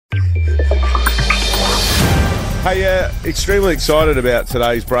Hey, extremely excited about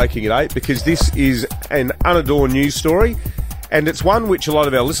today's Breaking at 8 because this is an unadorned news story and it's one which a lot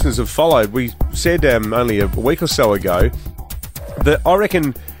of our listeners have followed. We said only a week or so ago that I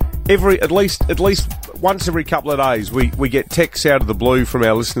reckon at least once every couple of days we get texts out of the blue from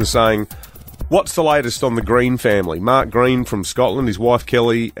our listeners saying, what's the latest on the Green family? Mark Green from Scotland, his wife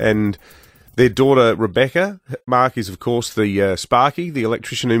Kelly and their daughter Rebecca. Mark is, of course, the Sparky, the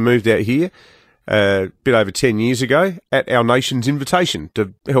electrician who moved out here a bit over 10 years ago at our nation's invitation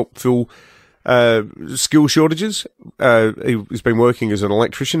to help fill skill shortages. He's been working as an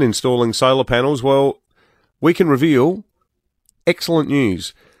electrician installing solar panels. Well, we can reveal excellent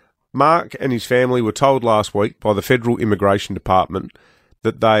news. Mark and his family were told last week by the Federal Immigration Department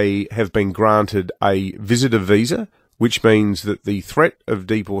that they have been granted a visitor visa, which means that the threat of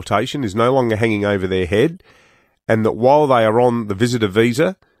deportation is no longer hanging over their head, and that while they are on the visitor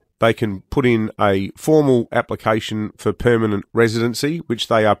visa, they can put in a formal application for permanent residency, which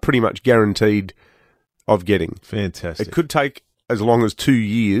they are pretty much guaranteed of getting. Fantastic. It could take as long as 2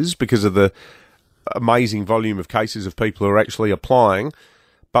 years because of the amazing volume of cases of people who are actually applying.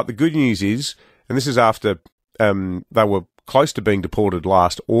 But the good news is, and this is after they were close to being deported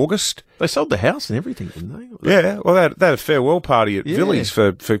last August. They sold the house and everything, didn't they? Yeah, well, they had a farewell party at Villiers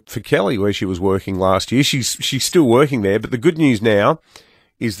for Kelly, where she was working last year. She's still working there, but the good news now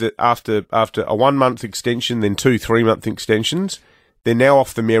is that after a 1 month extension, then 2 3-month extensions, they're now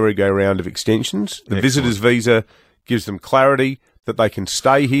off the merry-go-round of extensions. The Excellent. visitor's visa gives them clarity that they can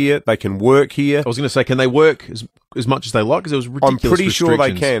stay here, they can work here. I was going to say, can they work as much as they like? Because there was ridiculous I'm pretty sure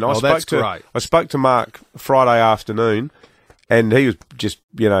they restrictions. can. That's great. I spoke to Mark Friday afternoon, and he was just,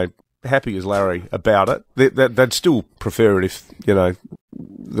 happy as Larry about it. They'd still prefer it if,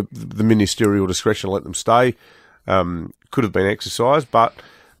 the ministerial discretion let them stay. Could have been exercised, but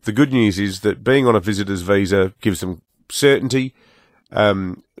the good news is that being on a visitor's visa gives them certainty.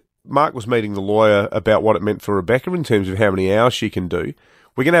 Mark was meeting the lawyer about what it meant for Rebecca in terms of how many hours she can do.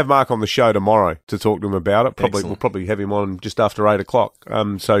 We're going to have Mark on the show tomorrow to talk to him about it. We'll probably have him on just after 8 o'clock.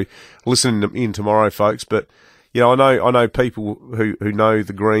 So listen in tomorrow, folks. But I know people who know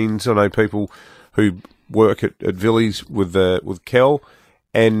the Greens. I know people who work at Villiers with Kel,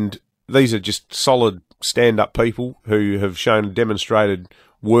 and these are just solid stand-up people who have shown a demonstrated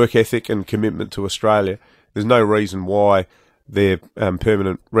work ethic and commitment to Australia. There's no reason why their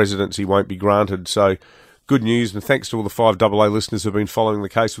permanent residency won't be granted. So good news, and thanks to all the 5AA listeners who have been following the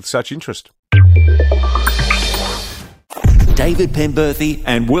case with such interest. David Penberthy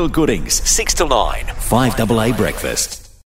and Will Goodings, 6 to 9, 5AA Breakfast.